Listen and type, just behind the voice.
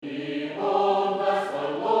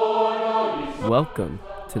Welcome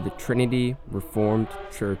to the Trinity Reformed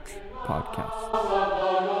Church podcast.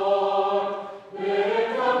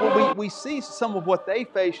 Well, we see some of what they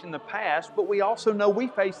faced in the past, but we also know we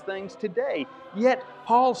face things today. Yet,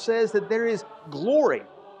 Paul says that there is glory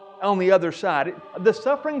on the other side. The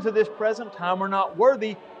sufferings of this present time are not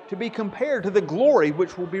worthy to be compared to the glory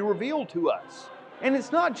which will be revealed to us. And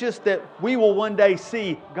it's not just that we will one day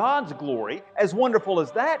see God's glory, as wonderful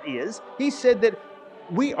as that is. He said that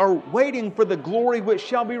we are waiting for the glory which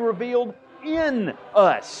shall be revealed in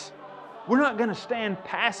us. We're not going to stand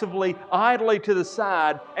passively, idly to the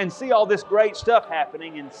side and see all this great stuff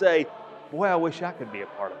happening and say, boy, I wish I could be a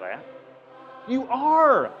part of that. You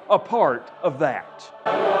are a part of that.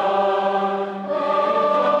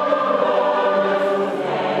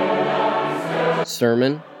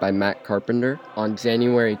 Sermon by Matt Carpenter on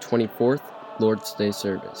January 24th, Lord's Day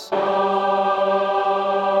service.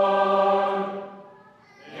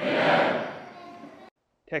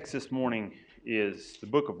 Text this morning is the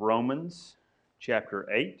book of Romans, chapter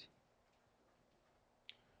 8.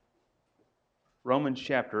 Romans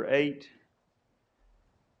chapter 8.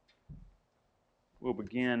 We'll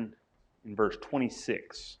begin in verse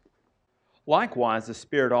 26. Likewise, the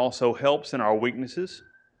Spirit also helps in our weaknesses,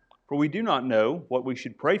 for we do not know what we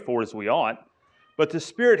should pray for as we ought, but the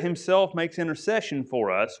Spirit Himself makes intercession for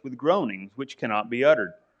us with groanings which cannot be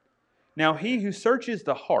uttered. Now He who searches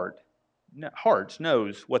the hearts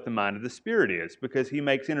knows what the mind of the Spirit is, because He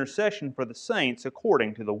makes intercession for the saints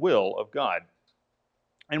according to the will of God.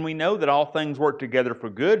 And we know that all things work together for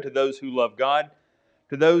good to those who love God,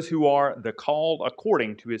 to those who are the called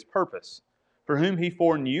according to His purpose. For whom He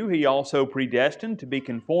foreknew, He also predestined to be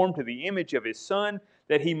conformed to the image of His Son,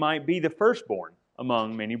 that He might be the firstborn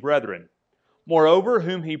among many brethren. Moreover,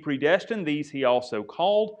 whom He predestined, these He also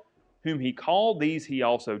called. Whom He called, these He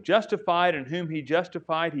also justified, and whom He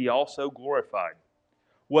justified, He also glorified.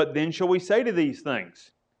 What then shall we say to these things?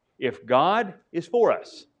 If God is for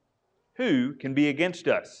us, who can be against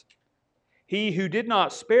us? He who did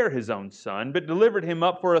not spare His own Son, but delivered Him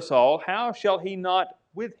up for us all, how shall He not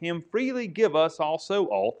with Him freely give us also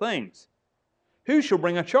all things? Who shall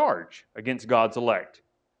bring a charge against God's elect?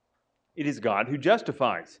 It is God who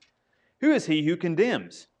justifies. Who is he who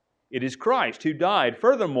condemns? It is Christ who died,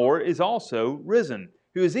 furthermore is also risen,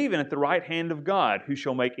 who is even at the right hand of God, who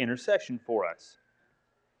shall make intercession for us.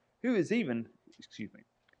 Who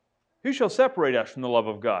shall separate us from the love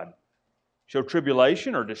of God? Shall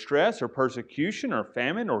tribulation or distress or persecution or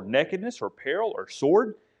famine or nakedness or peril or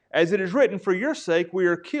sword? As it is written, for your sake we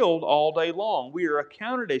are killed all day long. We are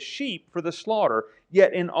accounted as sheep for the slaughter.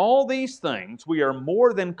 Yet in all these things we are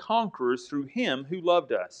more than conquerors through Him who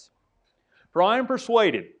loved us. For I am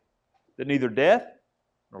persuaded that neither death,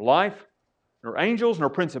 nor life, nor angels, nor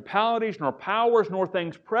principalities, nor powers, nor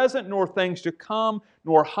things present, nor things to come,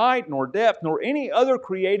 nor height, nor depth, nor any other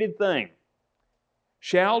created thing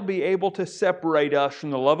shall be able to separate us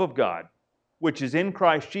from the love of God, which is in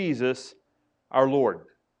Christ Jesus our Lord.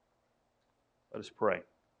 Let us pray.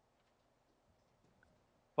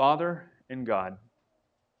 Father and God,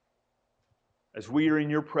 as we are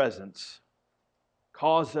in Your presence,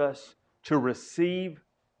 cause us to receive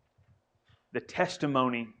the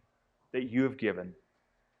testimony that You have given.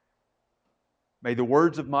 May the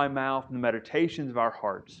words of my mouth and the meditations of our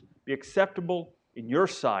hearts be acceptable in Your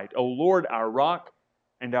sight, O Lord, our rock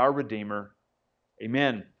and our Redeemer.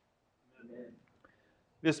 Amen. Amen.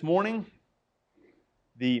 This morning,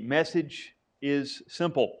 the message is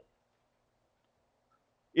simple.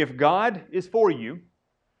 If God is for you,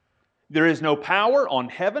 there is no power on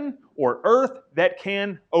heaven or earth that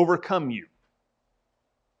can overcome you.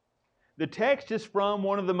 The text is from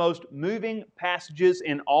one of the most moving passages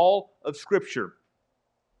in all of Scripture,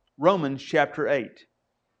 Romans chapter 8.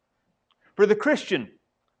 For the Christian,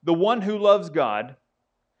 the one who loves God,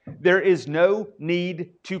 there is no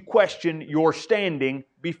need to question your standing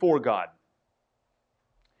before God.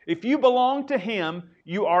 If you belong to Him,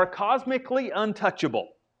 you are cosmically untouchable.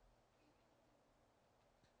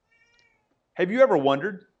 Have you ever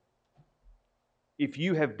wondered if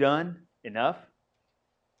you have done enough?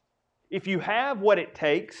 If you have what it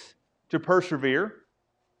takes to persevere?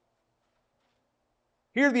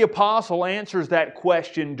 Here the apostle answers that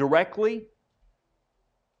question directly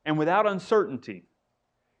and without uncertainty.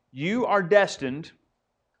 You are destined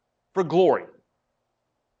for glory.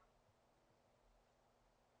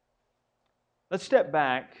 Let's step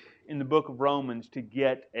back in the book of Romans to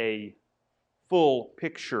get a full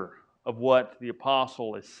picture of what the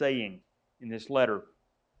apostle is saying in this letter.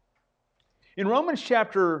 In Romans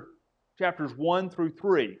chapters 1 through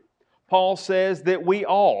 3, Paul says that we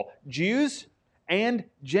all, Jews and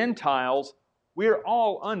Gentiles, We are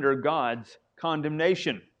all under God's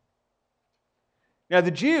condemnation. Now,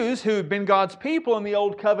 the Jews, who had been God's people in the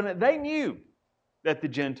Old Covenant, they knew that the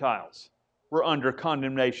Gentiles were under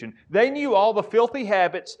condemnation. They knew all the filthy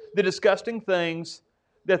habits, the disgusting things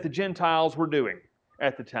that the Gentiles were doing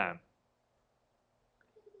at the time.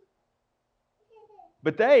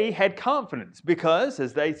 But they had confidence because,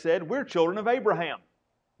 as they said, we're children of Abraham.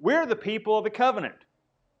 We're the people of the covenant.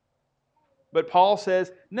 But Paul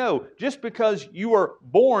says, no, just because you were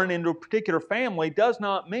born into a particular family does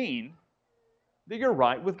not mean that you're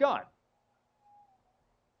right with God.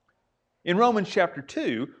 In Romans chapter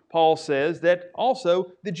 2, Paul says that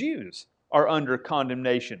also the Jews are under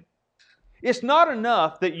condemnation. It's not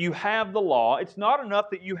enough that you have the law. It's not enough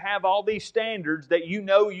that you have all these standards that you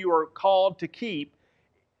know you are called to keep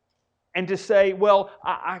and to say, well,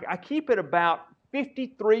 I keep it about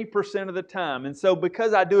 53% of the time, and so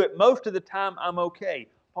because I do it most of the time, I'm okay.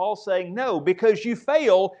 Paul's saying, no, because you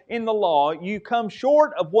fail in the law, you come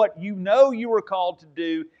short of what you know you were called to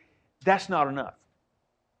do, that's not enough.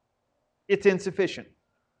 It's insufficient.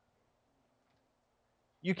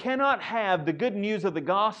 You cannot have the good news of the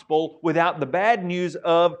gospel without the bad news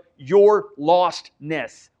of your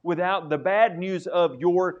lostness, without the bad news of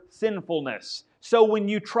your sinfulness. So when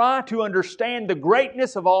you try to understand the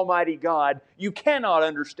greatness of Almighty God, you cannot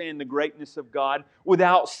understand the greatness of God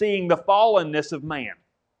without seeing the fallenness of man.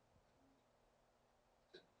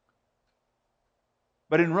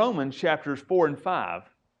 But in Romans chapters 4 and 5,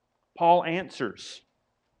 Paul answers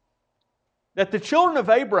that the children of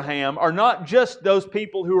Abraham are not just those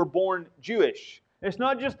people who are born Jewish. It's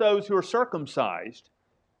not just those who are circumcised,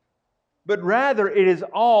 but rather it is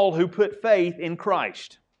all who put faith in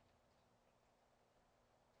Christ.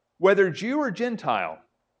 Whether Jew or Gentile,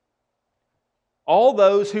 all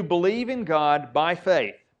those who believe in God by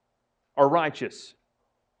faith are righteous.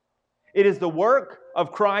 It is the work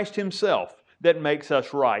of Christ Himself that makes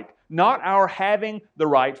us right, not our having the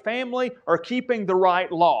right family or keeping the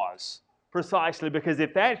right laws. Precisely, because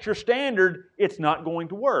if that's your standard, it's not going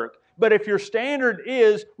to work. But if your standard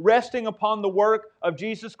is resting upon the work of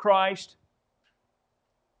Jesus Christ,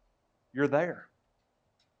 you're there.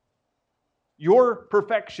 Your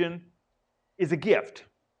perfection is a gift.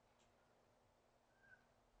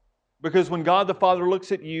 Because when God the Father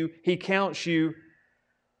looks at you, He counts you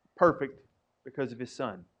perfect because of His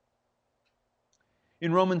Son.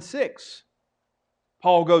 In Romans 6,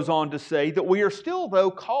 Paul goes on to say that we are still, though,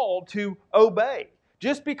 called to obey.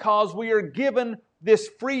 Just because we are given this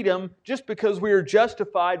freedom, just because we are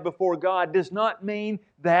justified before God, does not mean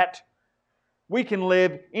that we can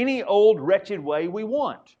live any old wretched way we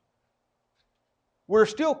want. We're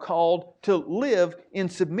still called to live in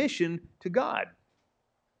submission to God.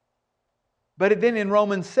 But then in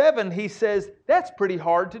Romans 7, he says that's pretty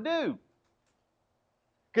hard to do.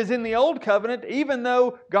 Because in the Old Covenant, even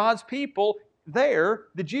though God's people there,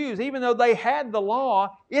 the Jews, even though they had the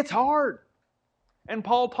law, it's hard. And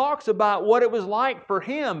Paul talks about what it was like for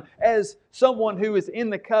him as someone who is in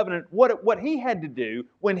the covenant, what he had to do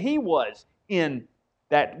when he was in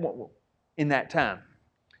that time.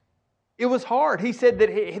 It was hard. He said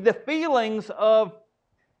that the feelings of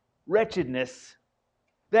wretchedness,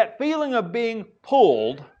 that feeling of being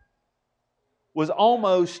pulled, was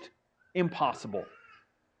almost impossible.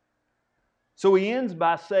 So he ends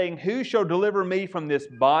by saying, who shall deliver me from this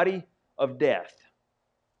body of death?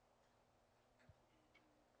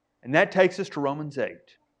 And that takes us to Romans 8.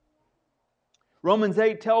 Romans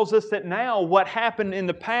 8 tells us that now what happened in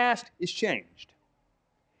the past is changed.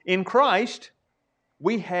 In Christ,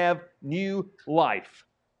 we have new life.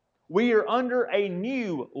 We are under a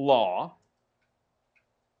new law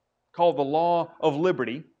called the law of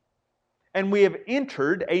liberty, and we have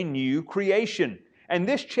entered a new creation. And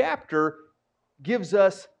this chapter gives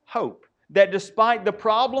us hope that despite the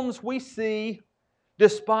problems we see,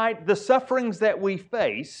 despite the sufferings that we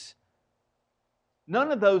face,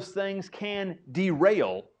 none of those things can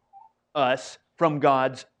derail us from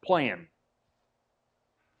God's plan.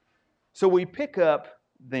 So we pick up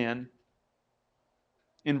then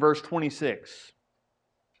in verse 26.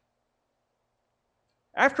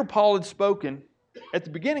 After Paul had spoken at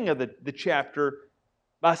the beginning of the chapter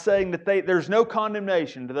by saying that there's no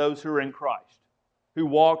condemnation to those who are in Christ, who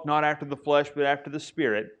walk not after the flesh but after the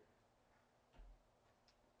Spirit,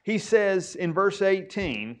 he says in verse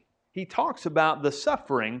 18, he talks about the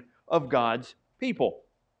suffering of God's people.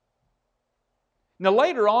 Now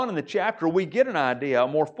later on in the chapter, we get an idea, a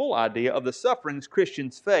more full idea of the sufferings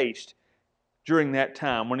Christians faced during that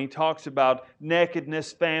time when he talks about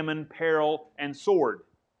nakedness, famine, peril, and sword.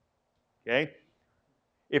 Okay?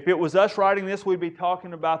 If it was us writing this, we'd be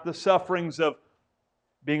talking about the sufferings of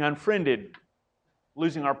being unfriended,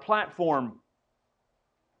 losing our platform,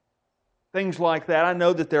 things like that. I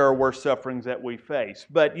know that there are worse sufferings that we face.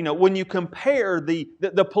 But, when you compare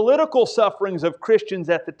the political sufferings of Christians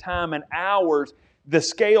at the time and ours, the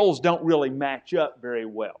scales don't really match up very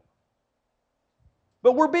well.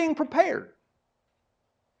 But we're being prepared.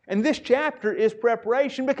 And this chapter is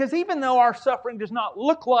preparation, because even though our suffering does not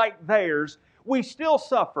look like theirs, we still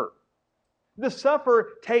suffer. The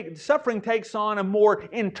suffering takes on a more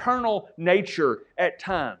internal nature at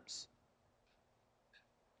times.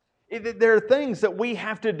 There are things that we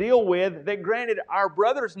have to deal with that, granted, our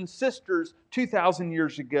brothers and sisters 2,000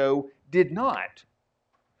 years ago did not.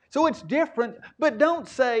 So it's different, but don't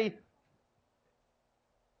say,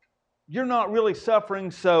 you're not really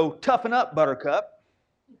suffering, so toughen up, Buttercup.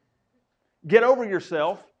 Get over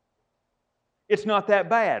yourself. It's not that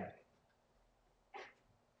bad.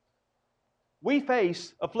 We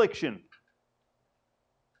face affliction.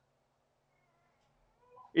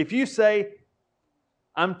 If you say,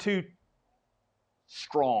 I'm too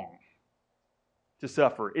strong to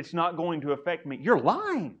suffer, it's not going to affect me, you're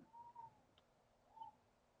lying.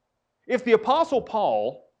 If the Apostle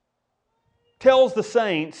Paul tells the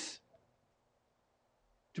saints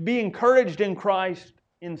to be encouraged in Christ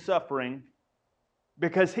in suffering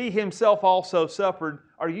because he himself also suffered,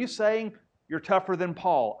 are you saying you're tougher than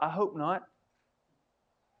Paul? I hope not.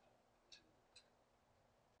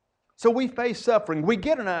 So we face suffering. We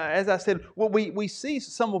get, as I said, we see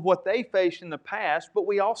some of what they faced in the past, but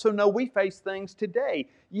we also know we face things today.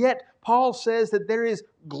 Yet Paul says that there is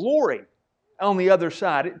glory on the other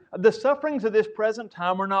side. The sufferings of this present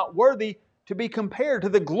time are not worthy to be compared to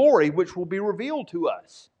the glory which will be revealed to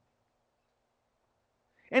us.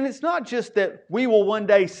 And it's not just that we will one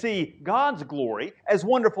day see God's glory, as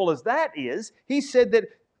wonderful as that is. He said that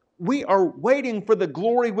we are waiting for the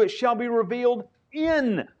glory which shall be revealed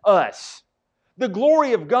in us. The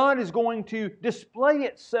glory of God is going to display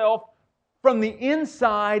itself from the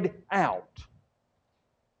inside out.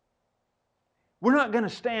 We're not going to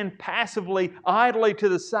stand passively, idly to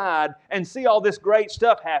the side and see all this great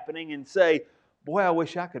stuff happening and say, boy, I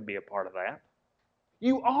wish I could be a part of that.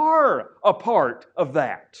 You are a part of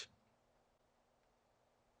that.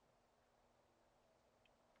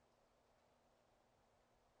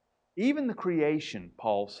 Even the creation,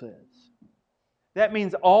 Paul says. That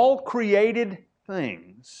means all created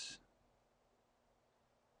things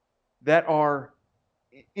that are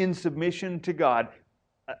in submission to God.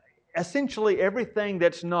 Essentially everything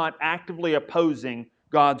that's not actively opposing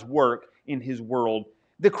God's work in His world.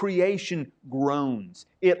 The creation groans.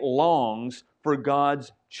 It longs for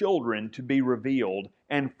God's children to be revealed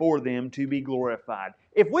and for them to be glorified.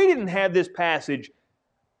 If we didn't have this passage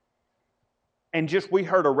and just we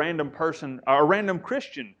heard a random person, a random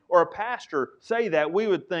Christian or a pastor say that, we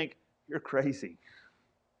would think, you're crazy.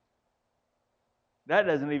 That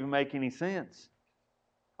doesn't even make any sense.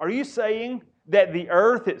 Are you saying that the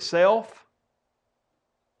earth itself,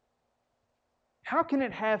 how can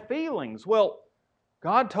it have feelings? Well,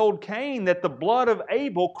 God told Cain that the blood of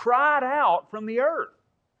Abel cried out from the earth.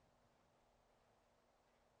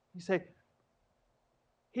 You say,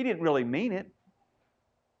 he didn't really mean it.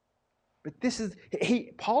 But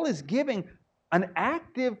Paul is giving an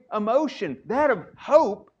active emotion, that of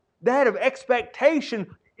hope, that of expectation,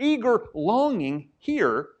 eager longing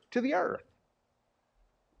here to the earth.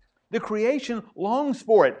 The creation longs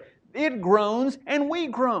for it. It groans and we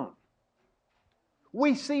groan.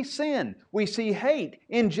 We see sin. We see hate,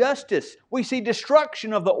 injustice. We see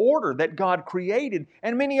destruction of the order that God created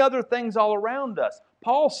and many other things all around us.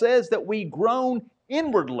 Paul says that we groan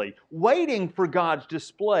inwardly, waiting for God's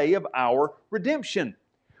display of our redemption.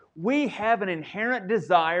 We have an inherent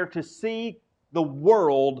desire to see the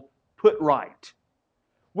world put right.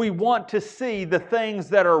 We want to see the things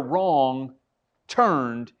that are wrong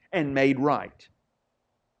turned and made right.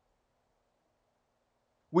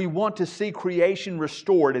 We want to see creation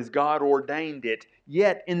restored as God ordained it.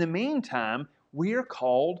 Yet, in the meantime, we are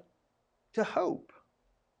called to hope.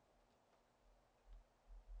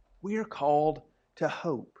 We are called to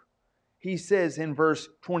hope. He says in verse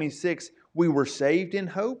 26, we were saved in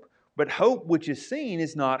hope, but hope which is seen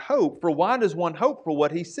is not hope. For why does one hope for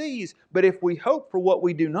what he sees? But if we hope for what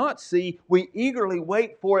we do not see, we eagerly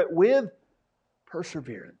wait for it with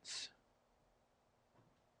perseverance.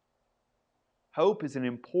 Hope is an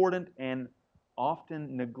important and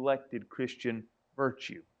often neglected Christian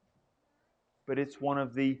virtue. But it's one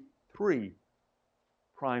of the three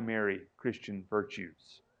primary Christian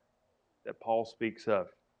virtues that Paul speaks of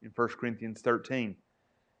in 1 Corinthians 13.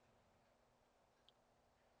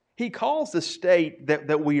 He calls the state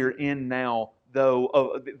that we are in now, though,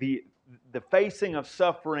 of the facing of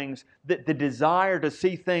sufferings, the desire to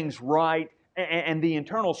see things right, and the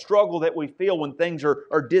internal struggle that we feel when things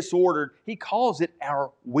are disordered, He calls it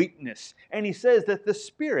our weakness. And He says that the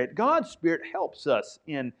Spirit, God's Spirit, helps us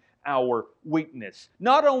in our weakness.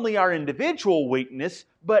 Not only our individual weakness,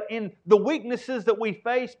 but in the weaknesses that we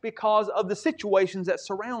face because of the situations that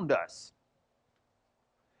surround us.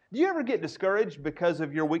 Do you ever get discouraged because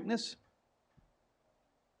of your weakness?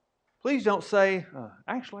 Please don't say,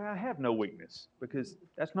 actually, I have no weakness, because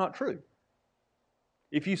that's not true.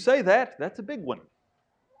 If you say that, that's a big one.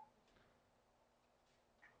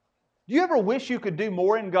 Do you ever wish you could do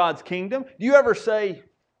more in God's kingdom? Do you ever say,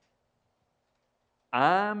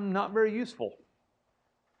 I'm not very useful?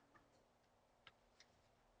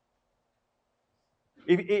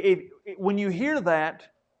 When you hear that,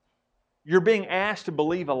 you're being asked to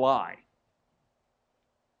believe a lie.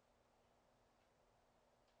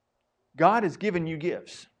 God has given you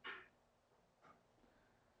gifts.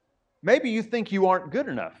 Maybe you think you aren't good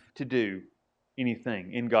enough to do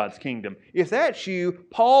anything in God's kingdom. If that's you,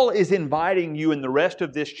 Paul is inviting you in the rest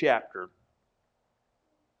of this chapter.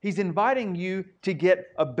 He's inviting you to get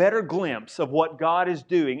a better glimpse of what God is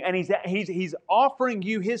doing. And he's offering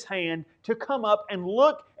you his hand to come up and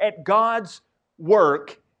look at God's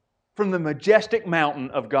work from the majestic mountain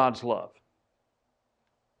of God's love.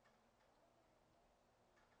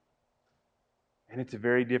 And it's a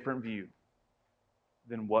very different view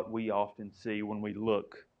than what we often see when we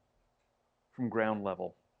look from ground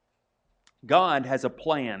level. God has a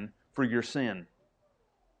plan for your sin.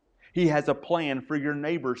 He has a plan for your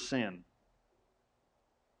neighbor's sin,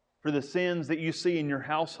 for the sins that you see in your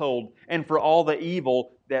household, and for all the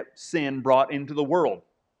evil that sin brought into the world.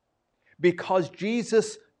 Because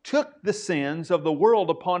Jesus took the sins of the world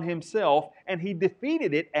upon Himself and He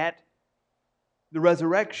defeated it at the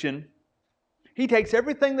resurrection, He takes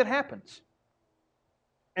everything that happens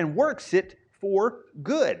and works it for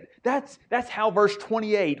good. That's how verse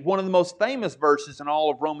 28, one of the most famous verses in all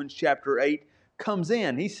of Romans chapter 8, comes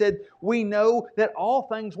in. He said, we know that all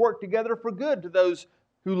things work together for good to those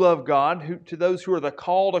who love God, to those who are the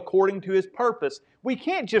called according to His purpose. We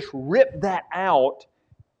can't just rip that out.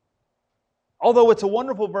 Although it's a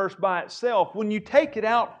wonderful verse by itself, when you take it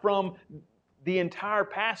out from the entire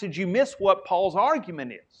passage, you miss what Paul's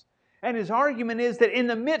argument is. And his argument is that in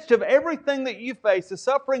the midst of everything that you face, the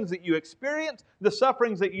sufferings that you experience, the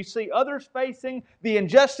sufferings that you see others facing, the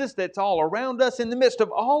injustice that's all around us, in the midst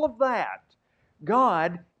of all of that,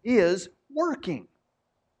 God is working.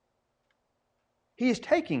 He is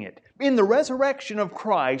taking it. In the resurrection of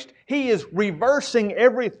Christ, He is reversing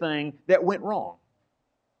everything that went wrong.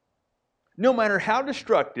 No matter how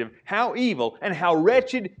destructive, how evil, and how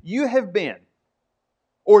wretched you have been,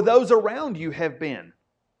 or those around you have been,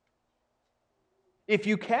 if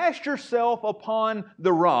you cast yourself upon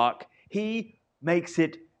the rock, He makes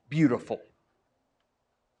it beautiful.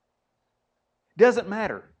 Doesn't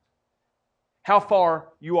matter how far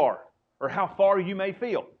you are or how far you may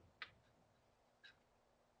feel.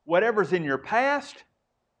 Whatever's in your past,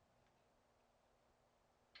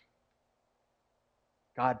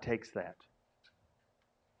 God takes that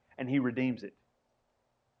and He redeems it.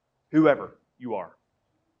 Whoever you are,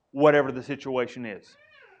 whatever the situation is.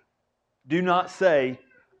 Do not say,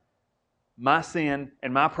 my sin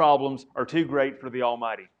and my problems are too great for the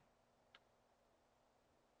Almighty.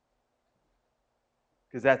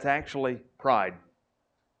 Because that's actually pride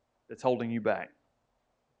that's holding you back.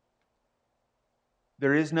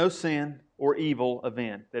 There is no sin or evil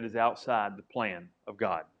event that is outside the plan of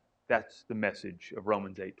God. That's the message of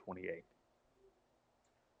Romans 8:28.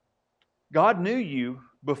 God knew you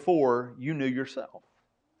before you knew yourself.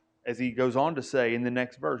 As he goes on to say in the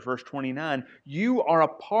next verse, verse 29, you are a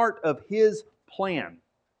part of His plan.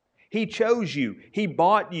 He chose you. He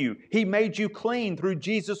bought you. He made you clean through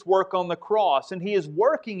Jesus' work on the cross. And He is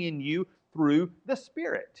working in you through the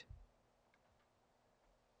Spirit.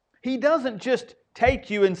 He doesn't just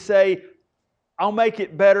take you and say, I'll make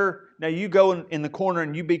it better. Now you go in the corner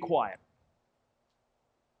and you be quiet.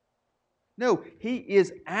 No, He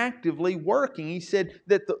is actively working. He said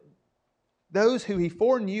that those who He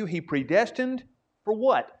foreknew, He predestined for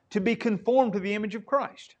what? To be conformed to the image of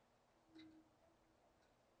Christ.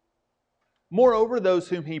 Moreover, those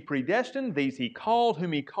whom He predestined, these He called.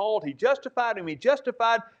 Whom He called, He justified. Whom He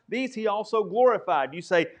justified, these He also glorified. You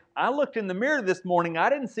say, I looked in the mirror this morning, I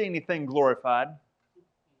didn't see anything glorified.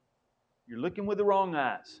 You're looking with the wrong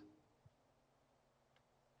eyes.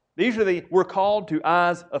 We're called to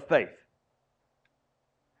eyes of faith.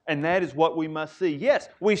 And that is what we must see. Yes,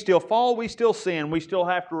 we still fall, we still sin, we still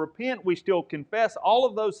have to repent, we still confess, all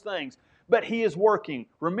of those things. But He is working.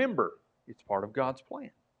 Remember, it's part of God's plan.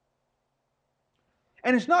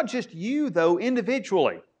 And it's not just you, though,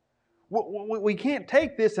 individually. We can't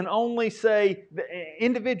take this and only say,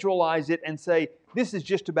 individualize it and say, this is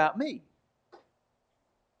just about me.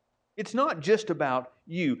 It's not just about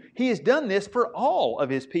you. He has done this for all of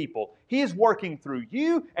His people. He is working through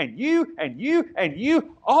you and you and you and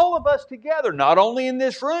you, all of us together. Not only in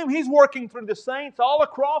this room, He's working through the saints all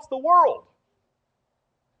across the world.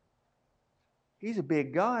 He's a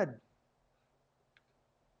big God.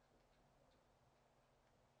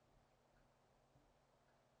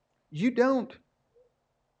 You don't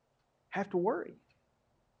have to worry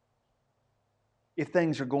if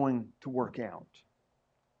things are going to work out.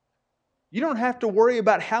 You don't have to worry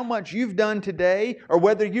about how much you've done today, or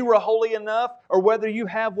whether you were holy enough, or whether you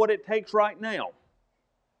have what it takes right now.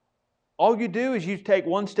 All you do is you take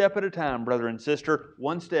one step at a time, brother and sister,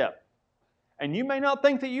 one step. And you may not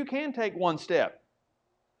think that you can take one step.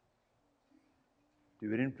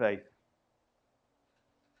 Do it in faith.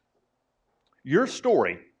 Your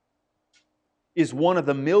story is one of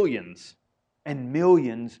the millions and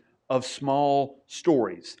millions of small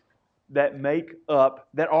stories that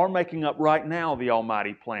are making up right now the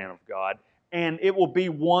almighty plan of God. And it will be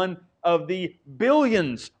one of the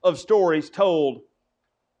billions of stories told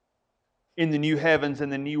in the new heavens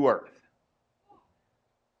and the new earth.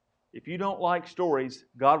 If you don't like stories,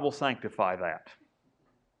 God will sanctify that,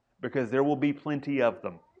 because there will be plenty of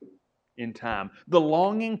them in time. The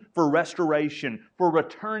longing for restoration, for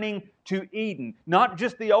returning to Eden, not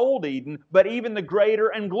just the old Eden, but even the greater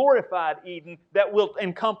and glorified Eden that will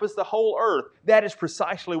encompass the whole earth. That is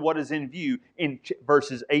precisely what is in view in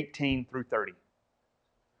verses 18 through 30.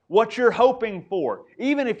 What you're hoping for,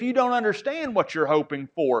 even if you don't understand what you're hoping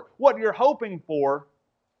for, what you're hoping for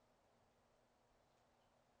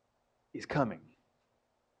is coming.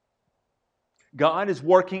 God is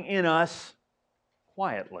working in us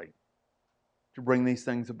quietly to bring these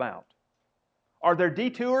things about. Are there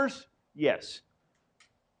detours? Yes.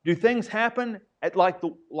 Do things happen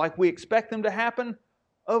like we expect them to happen?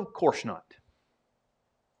 Of course not.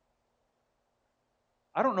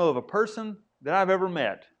 I don't know of a person that I've ever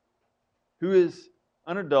met who is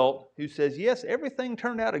an adult who says, yes, everything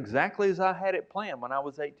turned out exactly as I had it planned when I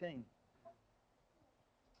was 18.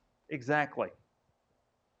 Exactly.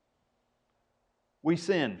 We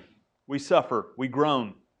sin, we suffer, we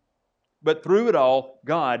groan. But through it all,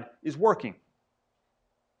 God is working.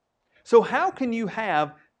 So how can you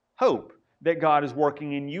have hope that God is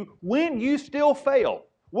working in you when you still fail,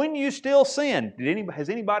 when you still sin? Has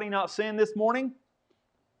anybody not sinned this morning?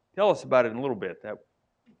 Tell us about it in a little bit.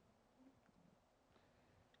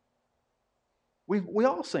 We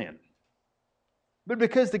all sin. But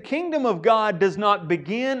because the kingdom of God does not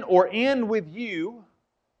begin or end with you,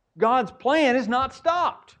 God's plan is not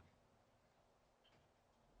stopped.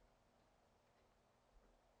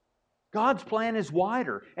 God's plan is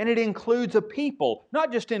wider, and it includes a people,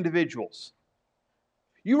 not just individuals.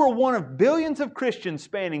 You are one of billions of Christians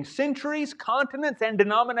spanning centuries, continents, and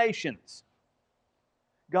denominations.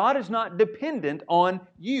 God is not dependent on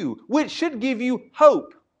you, which should give you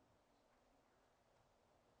hope.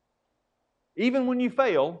 Even when you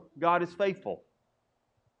fail, God is faithful.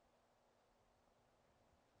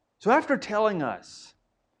 So after telling us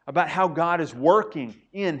about how God is working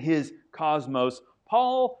in His cosmos,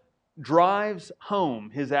 Paul drives home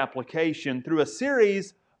his application through a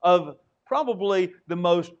series of probably the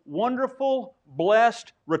most wonderful,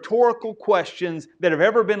 blessed, rhetorical questions that have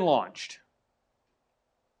ever been launched.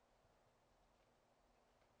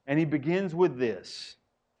 And he begins with this: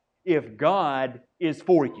 if God is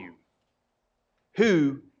for you,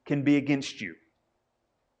 who can be against you?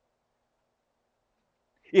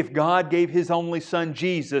 If God gave His only Son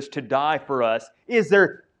Jesus to die for us, is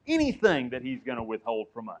there anything that He's going to withhold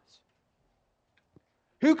from us?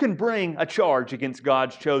 Who can bring a charge against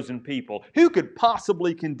God's chosen people? Who could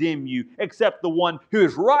possibly condemn you except the one who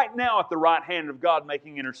is right now at the right hand of God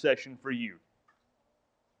making intercession for you?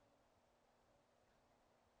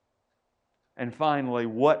 And finally,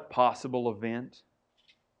 what possible event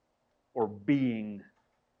or being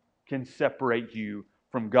can separate you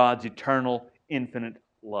from God's eternal, infinite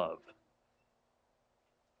love?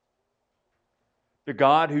 The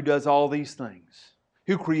God who does all these things,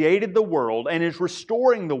 who created the world and is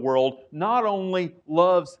restoring the world, not only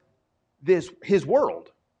loves His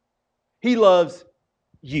world, He loves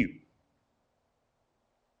you.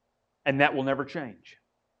 And that will never change.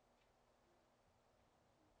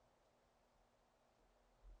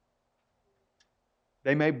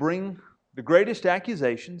 They may bring the greatest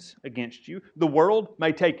accusations against you. The world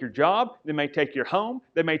may take your job. They may take your home.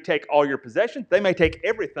 They may take all your possessions. They may take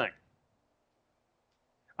everything.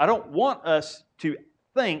 I don't want us to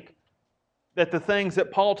think that the things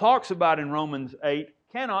that Paul talks about in Romans 8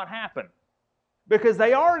 cannot happen. Because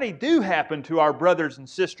they already do happen to our brothers and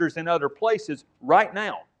sisters in other places right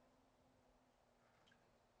now.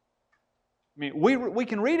 I mean, we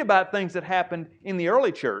can read about things that happened in the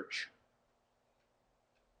early church.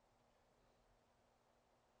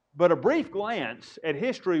 But a brief glance at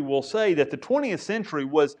history will say that the 20th century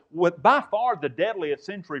was by far the deadliest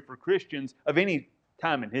century for Christians of any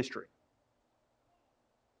time in history.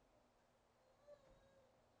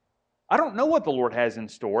 I don't know what the Lord has in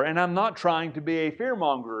store, and I'm not trying to be a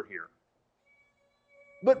fearmonger here.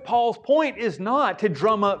 But Paul's point is not to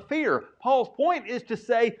drum up fear. Paul's point is to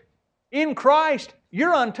say, in Christ,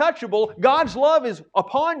 you're untouchable. God's love is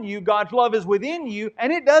upon you. God's love is within you,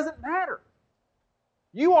 and it doesn't matter.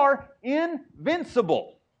 You are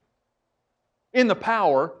invincible in the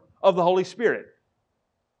power of the Holy Spirit.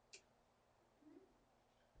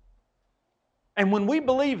 And when we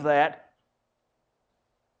believe that,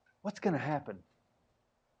 what's going to happen?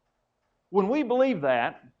 When we believe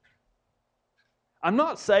that, I'm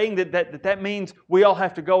not saying that means we all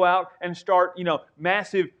have to go out and start,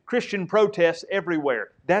 massive Christian protests everywhere.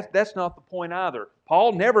 That's not the point either.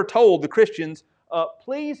 Paul never told the Christians,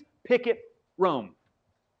 please picket Rome.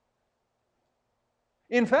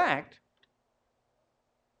 In fact,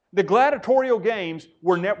 the gladiatorial games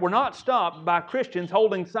were not stopped by Christians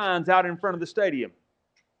holding signs out in front of the stadium.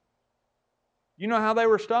 You know how they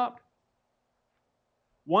were stopped?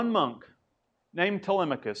 One monk named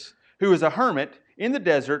Telemachus, who was a hermit in the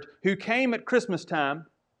desert, who came at Christmas time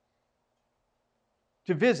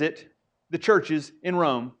to visit the churches in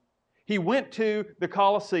Rome. He went to the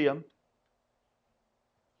Colosseum,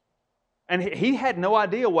 and he had no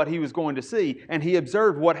idea what he was going to see, and he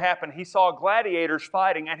observed what happened. He saw gladiators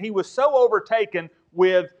fighting, and he was so overtaken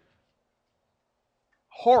with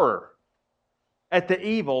horror at the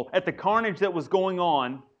evil, at the carnage that was going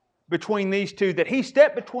on between these two, that he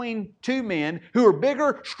stepped between two men who were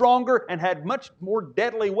bigger, stronger, and had much more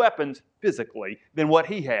deadly weapons physically than what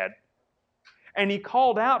he had. And he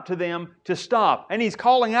called out to them to stop. And he's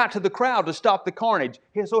calling out to the crowd to stop the carnage.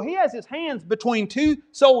 So he has his hands between two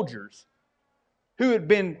soldiers who had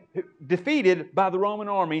been defeated by the Roman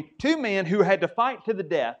army, two men who had to fight to the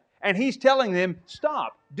death. And he's telling them,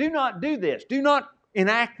 stop, do not do this, do not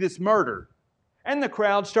enact this murder. And the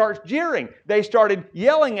crowd starts jeering. They started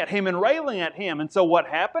yelling at him and railing at him. And so what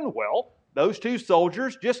happened? Well, those two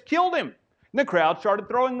soldiers just killed him. And the crowd started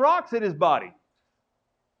throwing rocks at his body.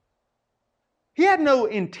 He had no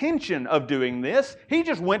intention of doing this. He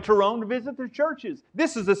just went to Rome to visit the churches.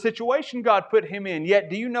 This is the situation God put him in. Yet,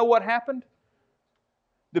 do you know what happened?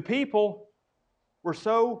 The people were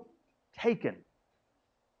so taken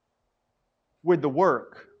with the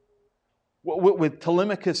work, with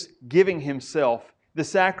Telemachus giving himself, the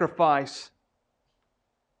sacrifice.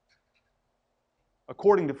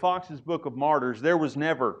 According to Fox's Book of Martyrs, there was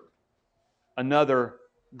never another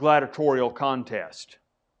gladiatorial contest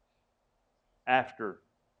after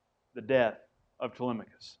the death of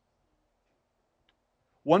Telemachus.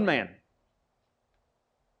 One man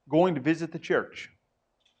going to visit the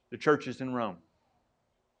churches in Rome,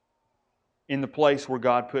 in the place where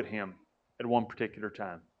God put him at one particular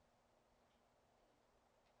time.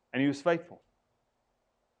 And he was faithful.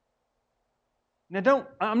 Now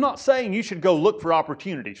I'm not saying you should go look for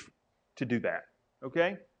opportunities to do that,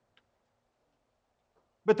 okay?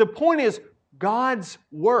 But the point is, God's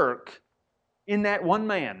work in that one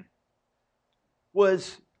man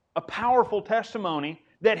was a powerful testimony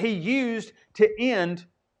that He used to end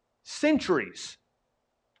centuries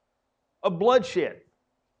of bloodshed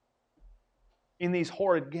in these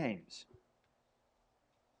horrid games.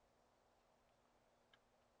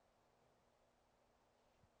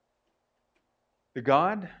 The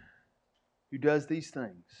God who does these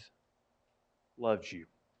things loves you.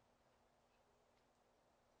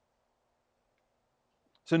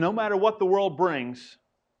 So no matter what the world brings,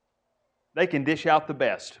 they can dish out the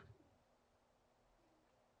best.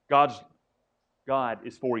 God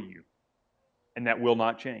is for you, and that will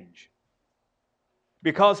not change.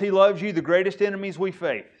 Because He loves you, the greatest enemies we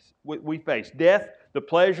face, death, the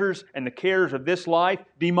pleasures and the cares of this life,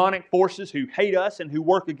 demonic forces who hate us and who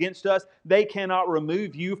work against us, they cannot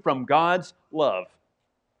remove you from God's love.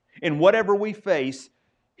 In whatever we face,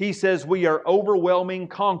 He says we are overwhelming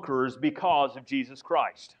conquerors because of Jesus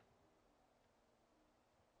Christ.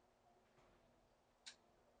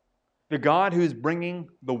 The God who is bringing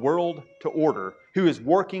the world to order who is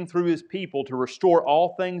working through His people to restore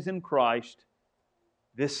all things in Christ,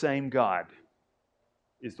 this same God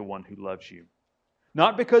is the one who loves you.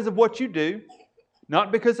 Not because of what you do,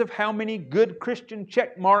 not because of how many good Christian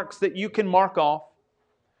check marks that you can mark off,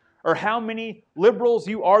 or how many liberals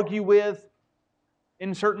you argue with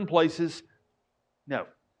in certain places. No.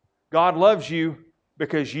 God loves you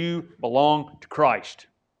because you belong to Christ.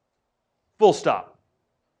 Full stop.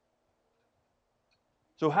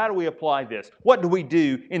 So how do we apply this? What do we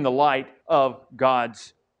do in the light of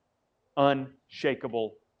God's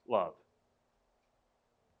unshakable love?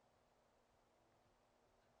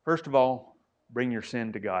 First of all, bring your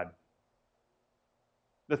sin to God.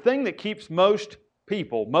 The thing that keeps most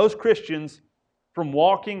people, most Christians, from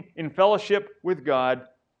walking in fellowship with God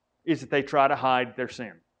is that they try to hide their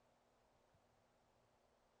sin.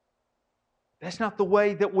 That's not the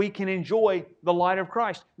way that we can enjoy the light of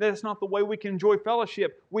Christ. That's not the way we can enjoy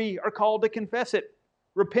fellowship. We are called to confess it,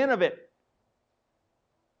 repent of it.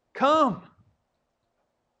 Come.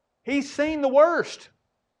 He's seen the worst.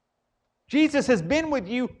 Jesus has been with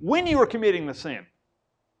you when you were committing the sin.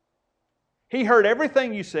 He heard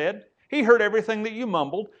everything you said. He heard everything that you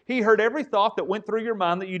mumbled. He heard every thought that went through your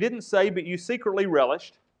mind that you didn't say but you secretly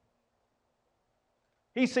relished.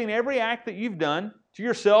 He's seen every act that you've done to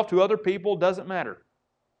yourself, to other people, doesn't matter.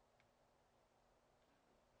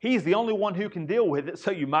 He's the only one who can deal with it,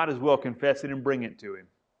 so you might as well confess it and bring it to Him.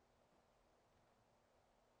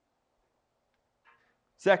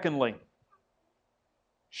 Secondly,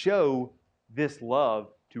 show this love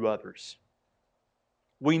to others.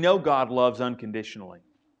 We know God loves unconditionally,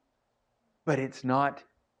 but it's not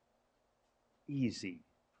easy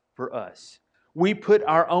for us. We put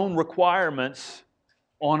our own requirements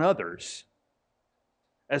on others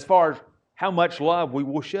as far as how much love we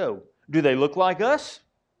will show. Do they look like us?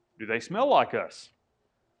 Do they smell like us?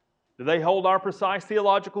 Do they hold our precise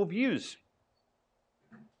theological views?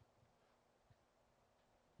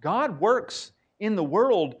 God works in the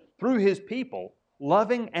world through His people,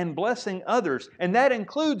 loving and blessing others. And that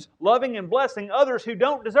includes loving and blessing others who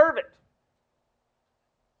don't deserve it.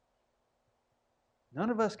 None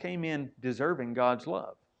of us came in deserving God's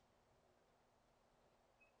love.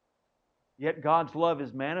 Yet God's love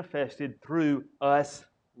is manifested through us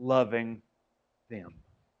loving them.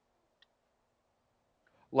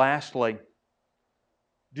 Lastly,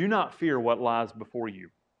 do not fear what lies before you.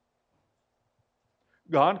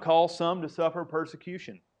 God calls some to suffer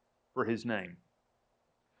persecution for His name.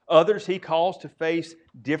 Others He calls to face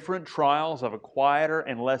different trials of a quieter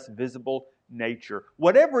and less visible nature.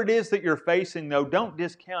 Whatever it is that you're facing, though, don't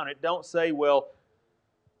discount it. Don't say, well,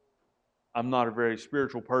 I'm not a very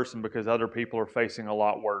spiritual person because other people are facing a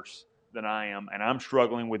lot worse than I am, and I'm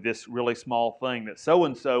struggling with this really small thing that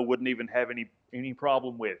so-and-so wouldn't even have any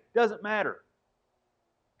problem with. Doesn't matter.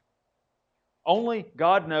 Only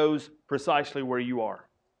God knows precisely where you are.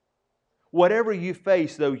 Whatever you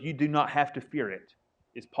face, though, you do not have to fear it,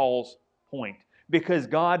 is Paul's point. Because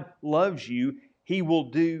God loves you, He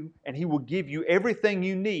will do and He will give you everything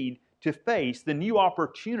you need to face the new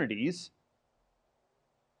opportunities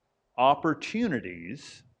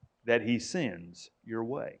that He sends your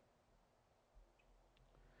way.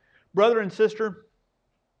 Brother and sister,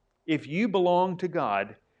 if you belong to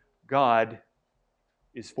God, God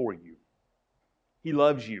is for you. He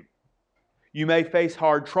loves you. You may face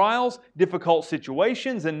hard trials, difficult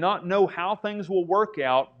situations, and not know how things will work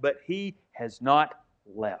out, but He has not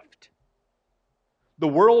left. The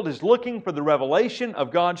world is looking for the revelation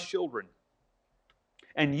of God's children.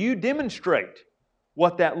 And you demonstrate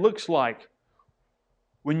what that looks like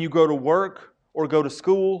when you go to work or go to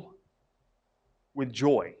school with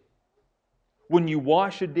joy. When you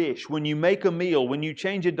wash a dish, when you make a meal, when you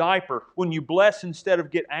change a diaper, when you bless instead of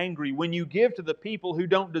get angry, when you give to the people who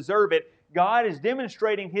don't deserve it, God is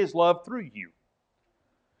demonstrating His love through you.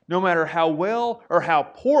 No matter how well or how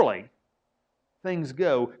poorly things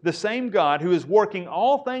go, the same God who is working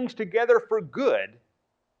all things together for good,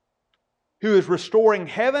 who is restoring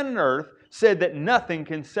heaven and earth, said that nothing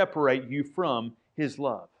can separate you from His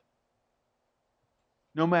love.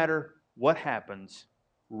 No matter what happens,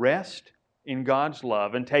 rest in God's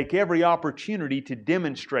love and take every opportunity to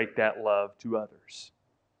demonstrate that love to others.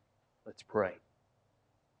 Let's pray.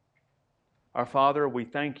 Our Father, we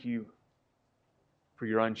thank You for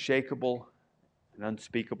Your unshakable and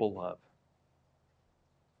unspeakable love.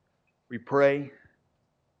 We pray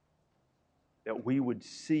that we would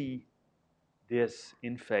see this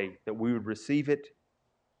in faith, that we would receive it,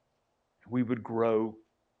 and we would grow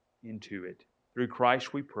into it. Through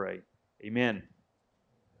Christ we pray. Amen.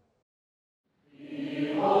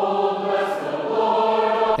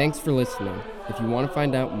 Thanks for listening. If you want to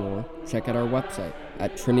find out more, check out our website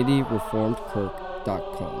at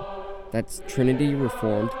trinityreformedkirk.com. That's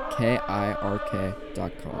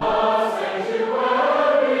trinityreformedkirk.com.